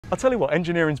I'll tell you what,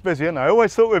 engineering's busy, isn't it? I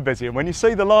always thought we were busy, and when you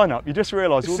see the lineup, you just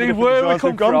realise all the different designs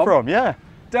we've gone from. Yeah.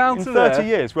 Down in to 30 there.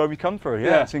 years where we come through.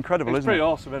 Yeah, it's incredible, isn't it? It's pretty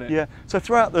awesome, isn't it? Yeah. So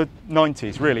throughout the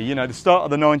 90s, really, you know, the start of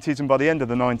the 90s and by the end of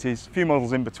the 90s, a few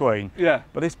models in between. Yeah.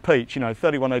 But this Peach, you know,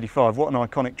 3185, what an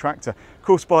iconic tractor. Of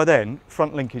course, by then,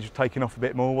 front linkage was taking off a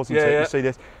bit more, wasn't it? Yeah. You see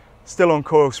this? Still on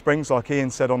coil springs, like Ian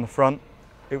said, on the front.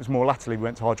 It was more laterally, we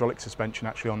went to hydraulic suspension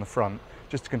actually on the front,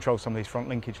 just to control some of these front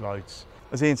linkage loads.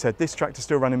 As Ian said, this tractor's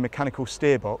still running mechanical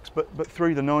steer box, but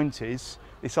through the 90s,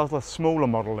 this other smaller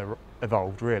model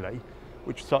evolved, really,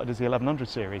 which started as the 1100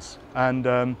 series.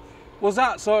 And was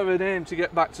that sort of an aim to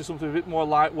get back to something a bit more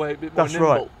lightweight, a bit more nimble?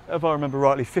 That's right. If I remember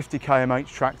rightly, 50 kmh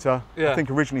tractor. Yeah. I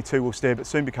think originally two-wheel steer, but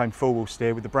soon became four-wheel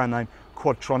steer with the brand name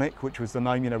Quadtronic, which was the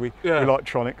name, you know, we like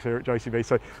tronics here at JCB.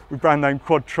 So we brand name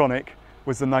Quadtronic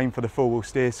was the name for the four-wheel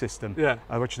steer system, which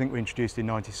I think we introduced in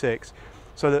 '96.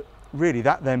 So that really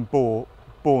that then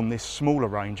born this smaller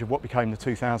range of what became the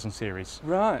 2000 series.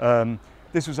 Right.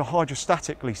 This was a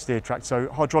hydrostatically steered tractor, so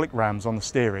hydraulic rams on the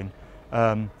steering.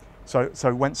 So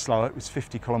it went slower, it was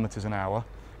 50 kilometres an hour.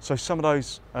 So some of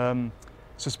those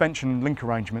suspension link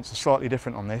arrangements are slightly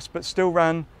different on this, but still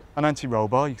ran an anti-roll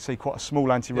bar. You can see quite a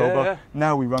small anti-roll bar.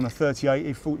 Now we run a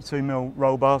 3080 42mm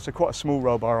roll bar, so quite a small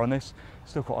roll bar on this.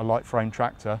 Still quite a light frame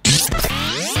tractor.